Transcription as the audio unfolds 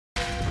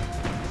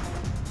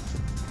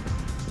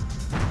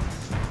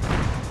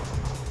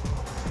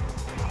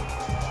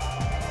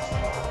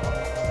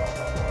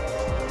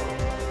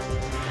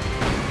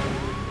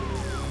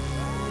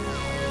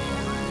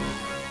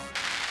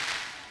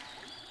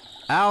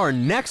Our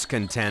next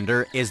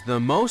contender is the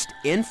most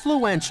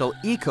influential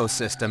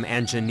ecosystem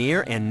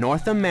engineer in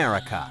North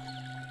America.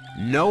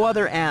 No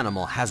other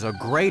animal has a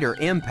greater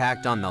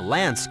impact on the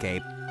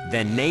landscape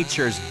than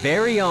nature's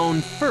very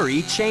own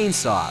furry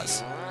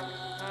chainsaws.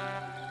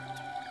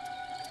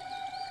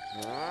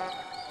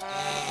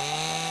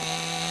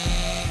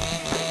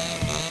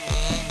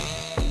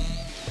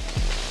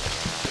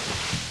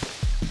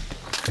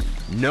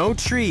 No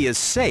tree is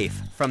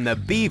safe from the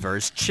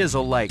beaver's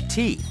chisel-like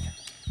teeth,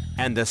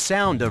 and the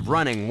sound of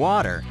running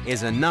water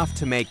is enough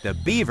to make the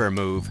beaver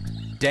move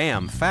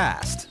damn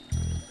fast.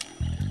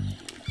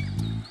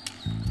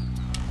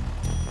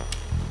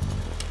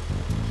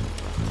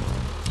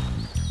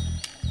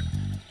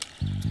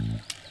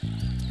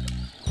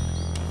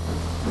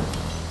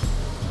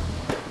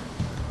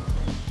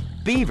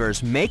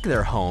 Beavers make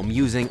their home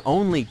using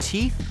only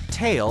teeth,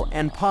 tail,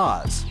 and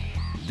paws.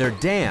 Their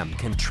dam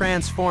can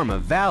transform a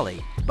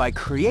valley by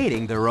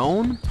creating their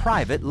own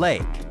private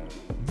lake.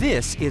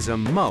 This is a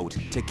moat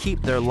to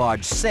keep their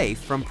lodge safe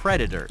from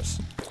predators.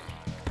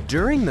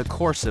 During the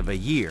course of a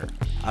year,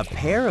 a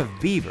pair of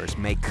beavers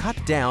may cut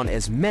down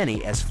as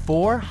many as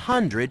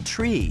 400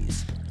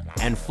 trees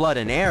and flood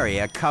an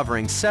area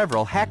covering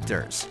several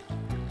hectares.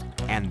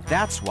 And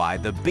that's why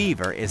the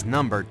beaver is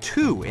number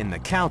 2 in the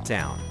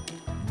countdown.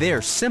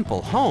 Their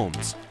simple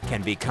homes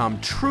can become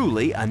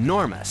truly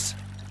enormous.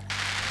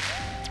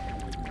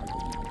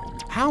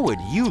 How would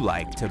you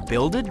like to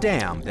build a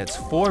dam that's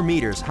 4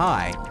 meters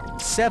high,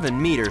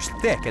 7 meters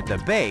thick at the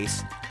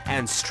base,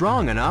 and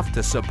strong enough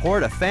to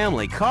support a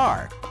family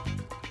car?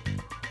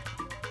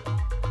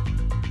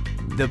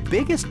 The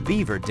biggest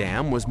beaver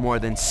dam was more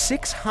than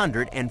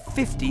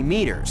 650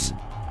 meters.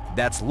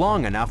 That's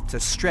long enough to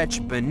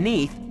stretch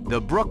beneath the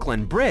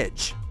Brooklyn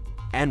Bridge.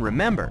 And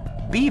remember,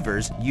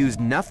 beavers use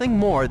nothing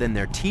more than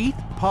their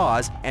teeth,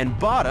 paws, and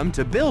bottom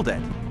to build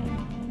it.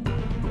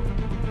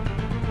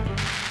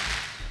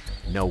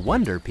 No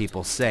wonder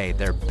people say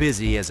they're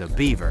busy as a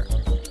beaver.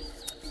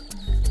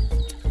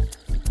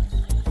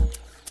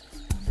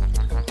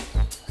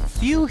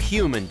 Few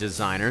human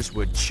designers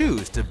would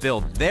choose to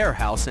build their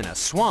house in a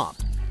swamp,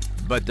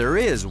 but there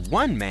is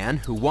one man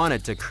who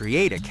wanted to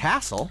create a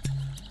castle.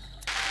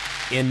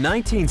 In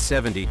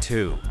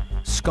 1972,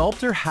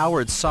 sculptor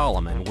Howard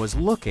Solomon was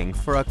looking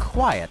for a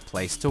quiet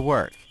place to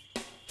work.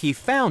 He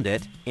found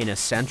it in a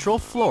Central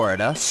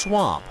Florida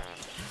swamp.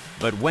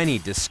 But when he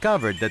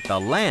discovered that the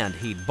land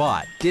he'd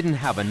bought didn't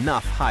have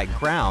enough high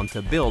ground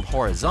to build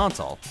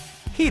horizontal,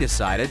 he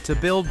decided to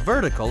build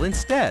vertical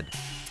instead.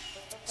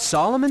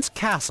 Solomon's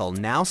castle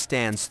now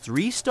stands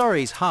 3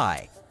 stories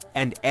high,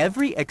 and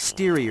every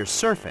exterior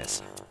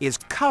surface is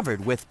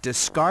covered with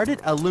discarded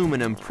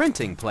aluminum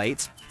printing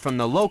plates from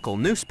the local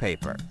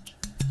newspaper.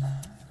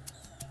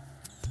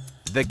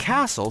 The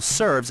castle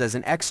serves as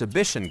an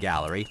exhibition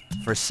gallery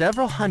for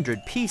several hundred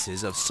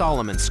pieces of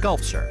Solomon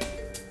sculpture.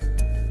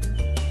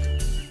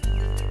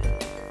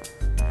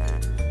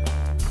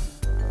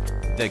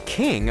 The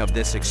king of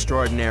this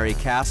extraordinary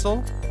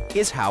castle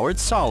is Howard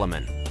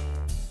Solomon.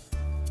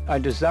 I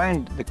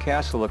designed the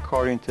castle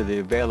according to the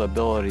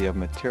availability of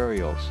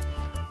materials.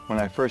 When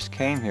I first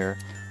came here,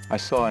 I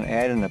saw an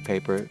ad in the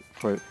paper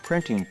for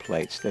printing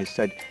plates. They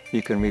said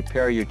you can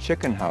repair your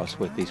chicken house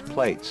with these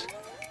plates.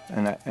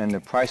 And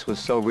the price was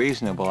so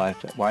reasonable, I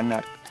thought, why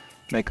not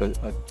make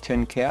a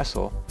tin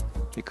castle?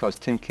 Because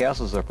tin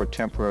castles are for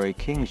temporary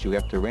kings. You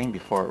have to reign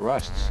before it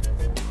rusts.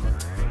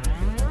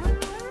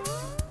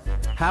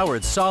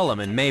 Howard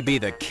Solomon may be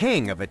the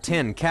king of a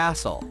tin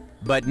castle,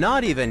 but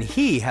not even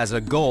he has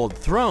a gold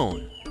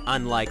throne,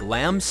 unlike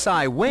Lam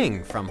Sai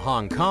Wing from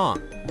Hong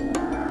Kong.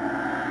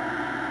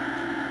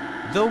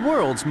 The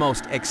world's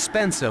most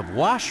expensive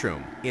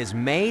washroom is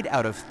made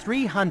out of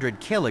 300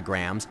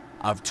 kilograms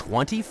of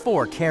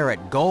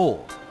 24-karat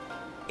gold.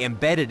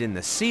 Embedded in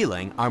the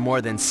ceiling are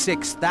more than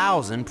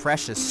 6,000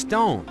 precious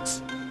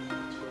stones.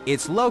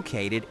 It's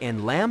located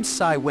in Lam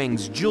Sai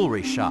Wing's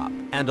jewelry shop,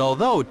 and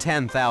although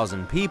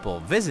 10,000 people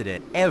visit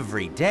it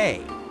every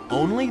day,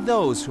 only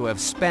those who have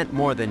spent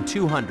more than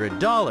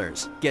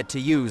 $200 get to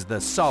use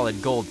the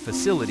solid gold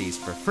facilities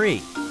for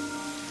free.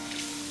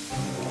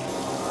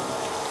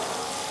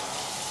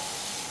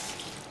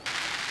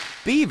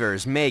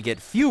 Beavers may get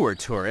fewer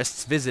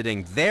tourists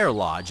visiting their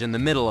lodge in the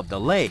middle of the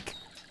lake,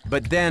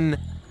 but then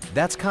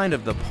that's kind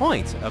of the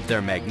point of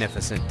their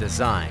magnificent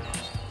design.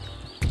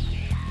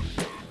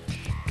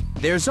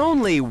 There's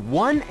only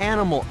one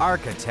animal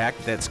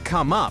architect that's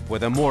come up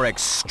with a more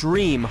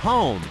extreme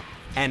home,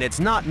 and it's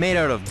not made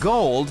out of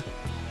gold,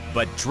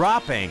 but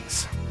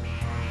droppings.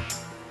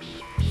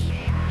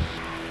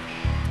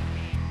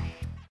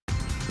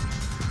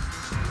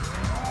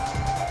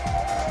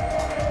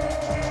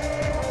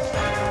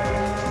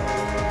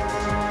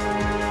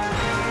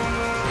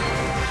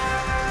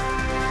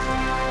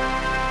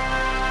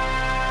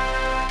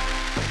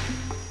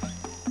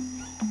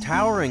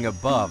 Towering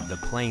above the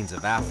plains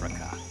of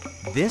Africa,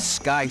 this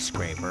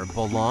skyscraper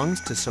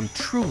belongs to some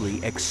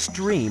truly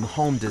extreme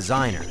home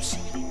designers.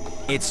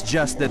 It's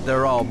just that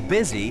they're all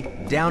busy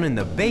down in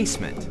the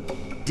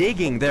basement,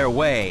 Digging their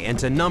way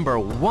into number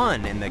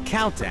 1 in the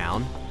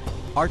countdown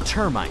are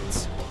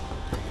termites.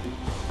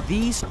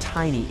 These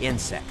tiny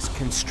insects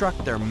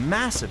construct their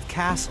massive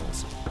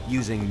castles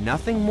using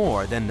nothing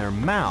more than their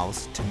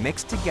mouths to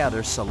mix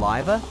together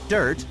saliva,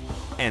 dirt,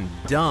 and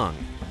dung.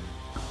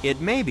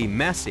 It may be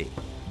messy,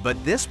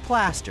 but this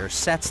plaster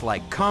sets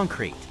like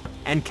concrete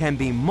and can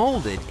be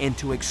molded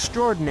into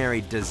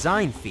extraordinary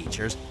design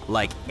features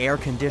like air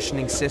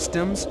conditioning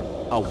systems,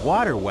 a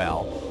water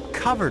well,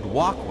 covered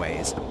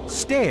walkways,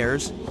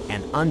 stairs,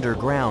 and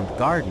underground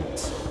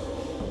gardens.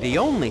 The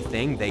only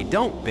thing they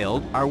don't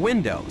build are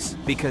windows,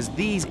 because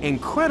these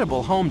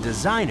incredible home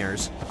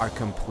designers are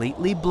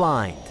completely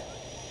blind.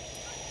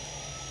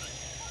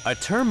 A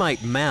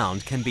termite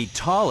mound can be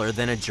taller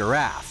than a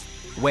giraffe,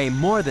 weigh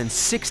more than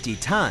 60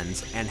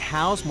 tons, and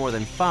house more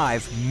than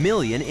 5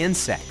 million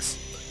insects.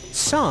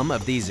 Some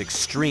of these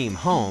extreme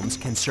homes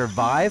can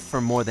survive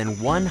for more than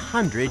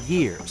 100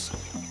 years.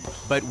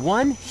 But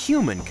one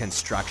human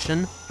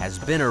construction has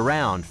been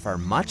around for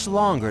much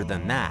longer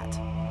than that.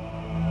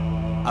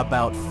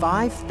 About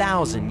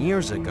 5,000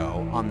 years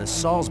ago, on the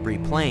Salisbury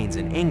Plains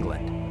in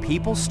England,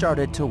 people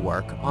started to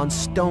work on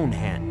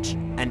Stonehenge,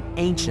 an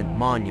ancient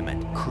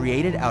monument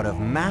created out of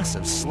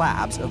massive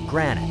slabs of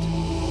granite.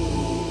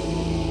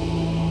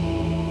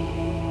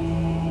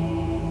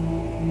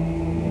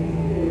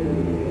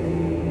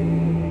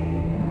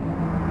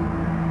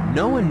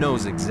 No one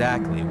knows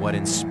exactly what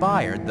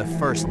inspired the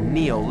first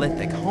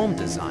Neolithic home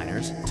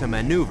designers to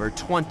maneuver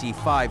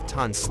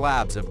 25-ton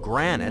slabs of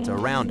granite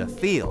around a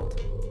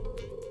field.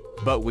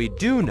 But we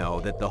do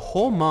know that the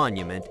whole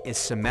monument is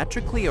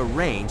symmetrically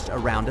arranged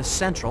around a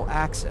central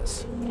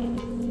axis.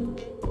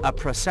 A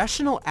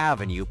processional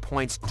avenue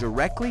points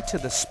directly to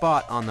the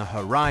spot on the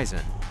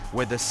horizon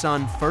where the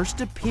sun first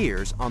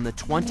appears on the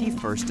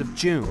 21st of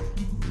June.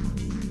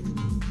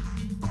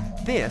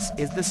 This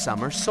is the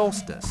summer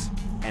solstice,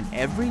 and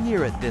every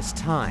year at this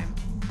time,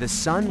 the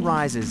sun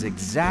rises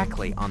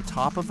exactly on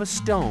top of a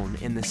stone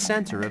in the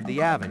center of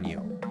the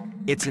avenue.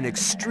 It's an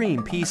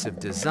extreme piece of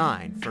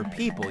design for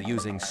people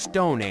using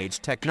Stone Age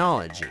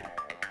technology.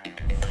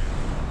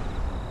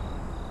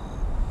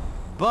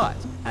 But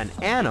an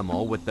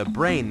animal with the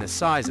brain the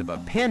size of a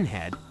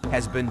pinhead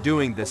has been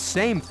doing the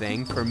same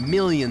thing for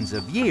millions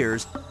of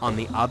years on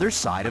the other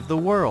side of the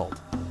world.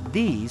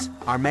 These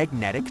are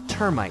magnetic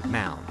termite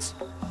mounds,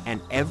 and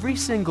every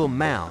single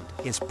mound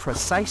is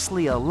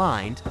precisely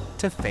aligned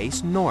to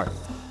face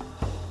north.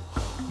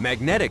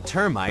 Magnetic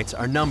termites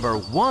are number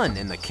 1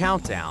 in the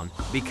countdown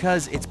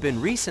because it's been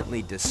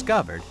recently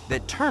discovered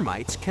that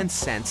termites can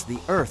sense the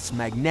Earth's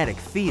magnetic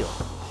field.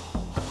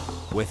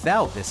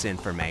 Without this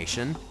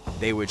information,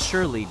 they would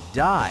surely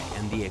die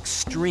in the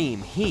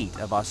extreme heat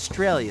of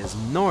Australia's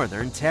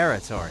Northern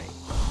Territory.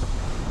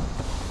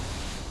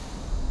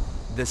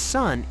 The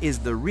sun is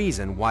the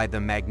reason why the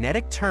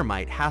magnetic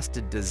termite has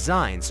to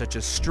design such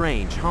a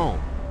strange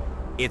home.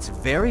 It's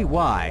very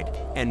wide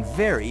and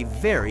very,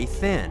 very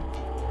thin.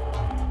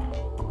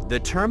 The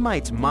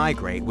termites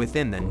migrate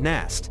within the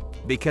nest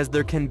because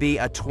there can be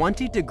a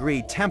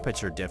 20-degree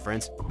temperature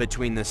difference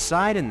between the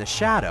side in the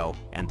shadow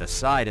and the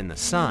side in the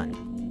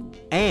sun.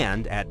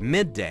 And at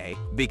midday,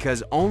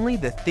 because only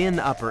the thin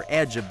upper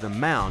edge of the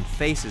mound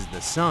faces the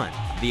sun,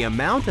 the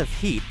amount of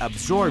heat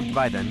absorbed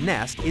by the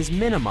nest is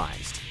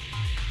minimized.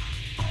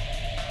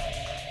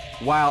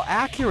 While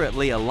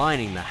accurately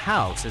aligning the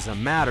house is a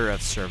matter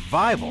of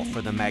survival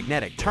for the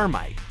magnetic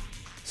termite,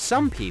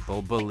 some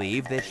people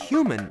believe that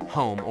human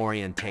home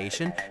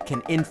orientation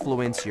can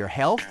influence your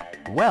health,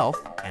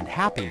 wealth, and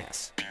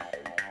happiness.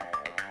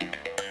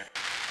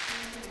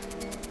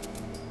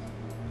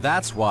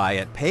 That's why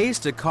it pays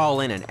to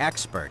call in an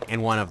expert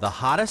in one of the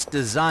hottest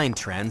design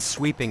trends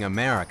sweeping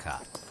America.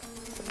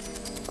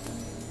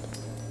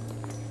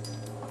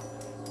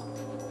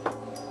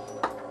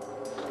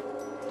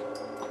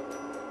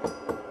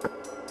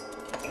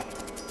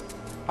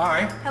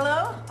 Hi.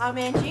 Hello, I'm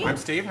Angie. I'm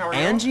Steve. How are you?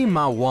 Angie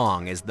Ma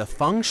Wong is the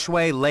Feng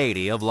Shui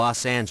lady of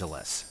Los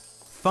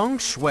Angeles. Feng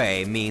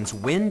Shui means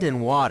wind and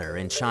water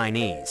in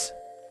Chinese.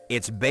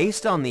 It's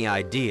based on the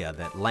idea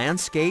that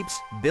landscapes,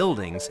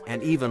 buildings,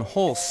 and even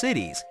whole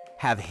cities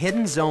have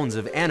hidden zones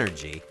of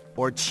energy,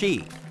 or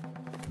qi.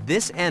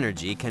 This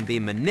energy can be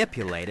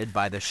manipulated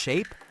by the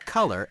shape,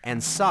 color,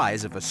 and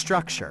size of a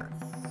structure.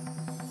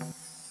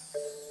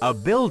 A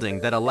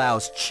building that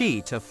allows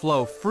qi to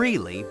flow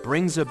freely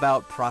brings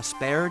about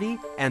prosperity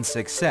and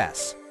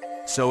success.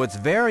 So it's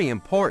very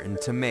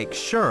important to make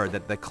sure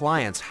that the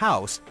client's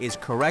house is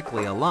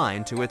correctly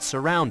aligned to its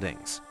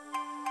surroundings.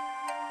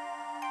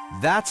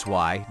 That's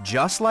why,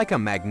 just like a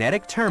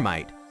magnetic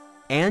termite,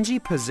 Angie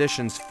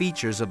positions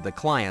features of the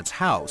client's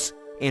house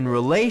in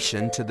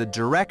relation to the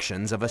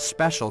directions of a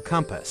special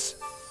compass.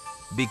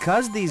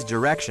 Because these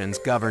directions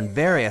govern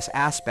various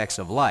aspects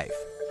of life,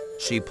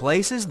 she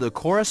places the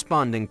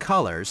corresponding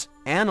colors,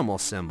 animal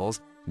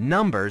symbols,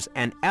 numbers,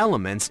 and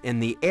elements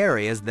in the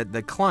areas that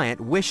the client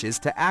wishes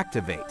to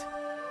activate.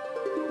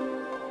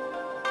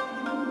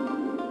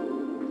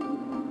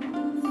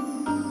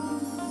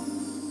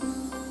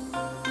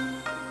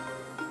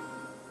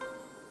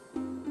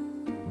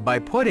 By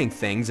putting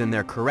things in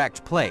their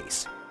correct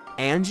place,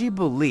 Angie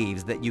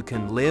believes that you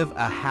can live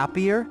a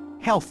happier,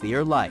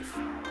 healthier life.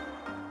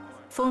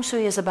 Feng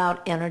Shui is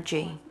about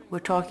energy. We're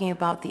talking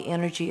about the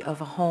energy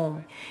of a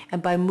home.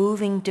 And by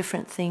moving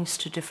different things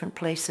to different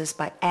places,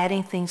 by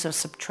adding things or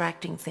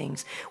subtracting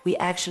things, we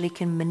actually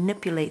can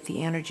manipulate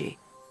the energy.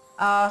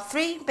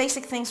 Three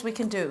basic things we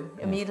can do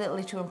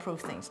immediately to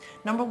improve things.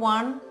 Number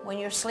one, when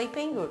you're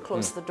sleeping, you would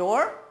close the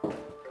door.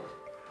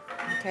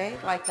 Okay,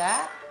 like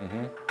that.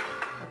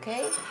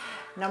 Okay.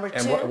 Number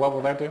two. And what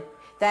will that do?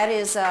 That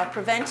is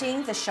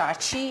preventing the sha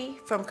qi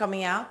from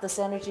coming out, this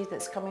energy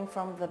that's coming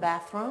from the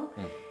bathroom,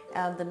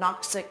 the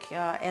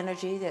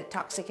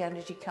toxic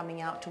energy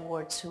coming out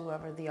towards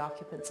whoever the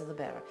occupants of the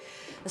bed are.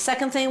 The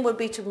second thing would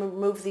be to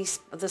remove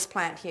this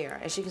plant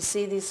here. As you can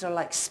see, these are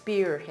like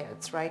spear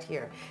heads right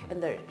here,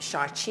 and the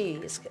sha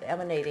qi is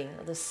emanating,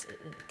 this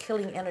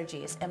killing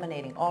energy is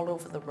emanating all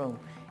over the room,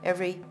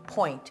 every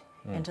point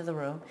into the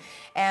room.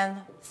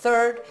 And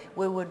third,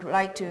 we would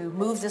like to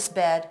move this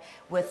bed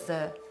with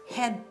the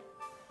head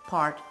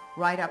part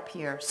right up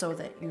here so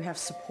that you have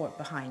support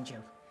behind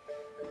you.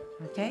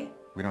 Okay?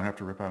 We don't have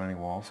to rip out any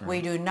walls? We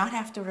do not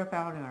have to rip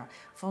out any.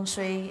 Feng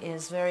Shui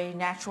is very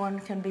natural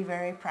and can be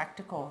very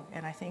practical,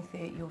 and I think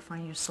that you'll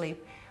find your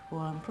sleep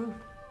will improve.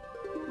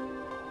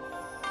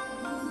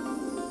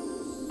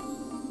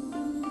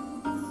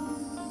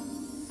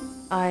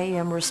 I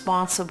am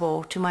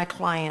responsible to my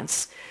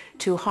clients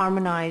to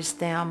harmonize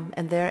them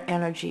and their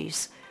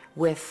energies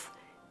with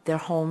their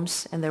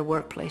homes and their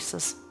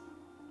workplaces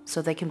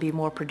so they can be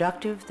more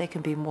productive, they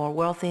can be more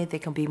wealthy, they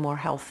can be more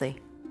healthy.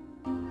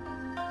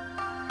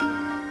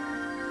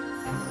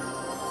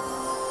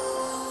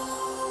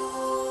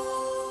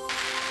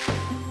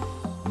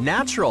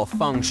 Natural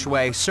feng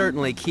shui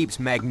certainly keeps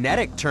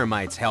magnetic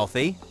termites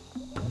healthy.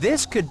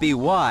 This could be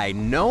why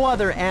no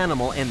other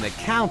animal in the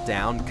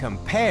countdown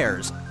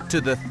compares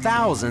to the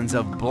thousands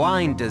of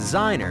blind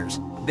designers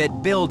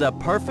that build a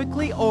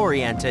perfectly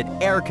oriented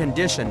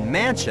air-conditioned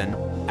mansion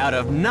out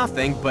of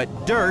nothing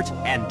but dirt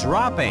and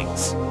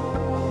droppings.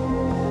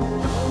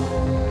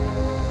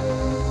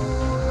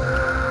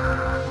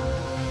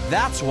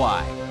 That's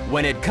why,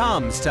 when it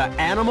comes to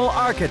animal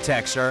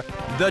architecture,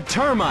 the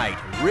termite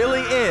really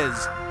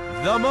is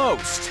the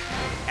most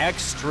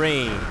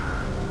extreme.